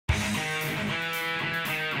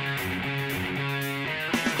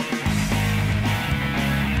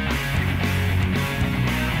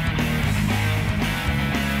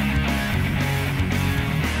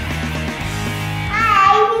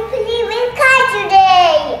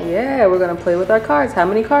Priya, we're gonna play with our cars. How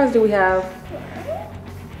many cars do we have?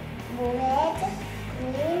 Red,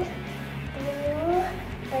 green, blue,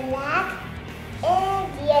 black,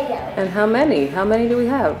 and yellow. And how many? How many do we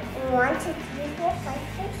have? 1, 2, 3, 4, 5,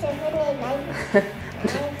 6, 7, 8, 9,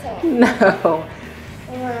 10. No.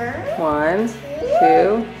 1,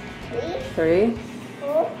 2, 3,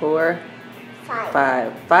 4,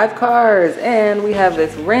 5. 5 cars. And we have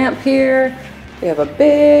this ramp here. We have a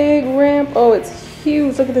big ramp. Oh, it's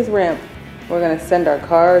huge. Look at this ramp. We're gonna send our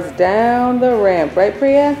cars down the ramp, right,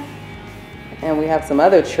 Priya? And we have some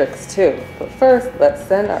other tricks too. But first, let's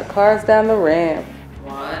send our cars down the ramp.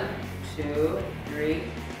 1, 2, 3,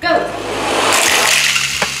 go!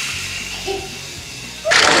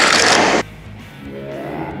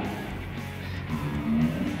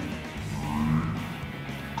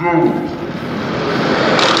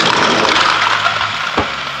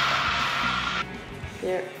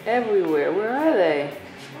 They're everywhere. Where are they?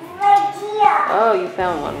 Right here. Oh, you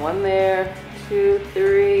found one. One there, 2,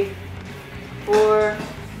 3, 4,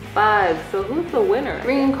 5. So who's the winner?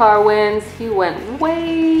 Green car wins. He went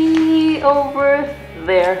way over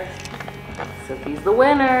there. So he's the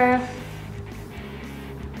winner.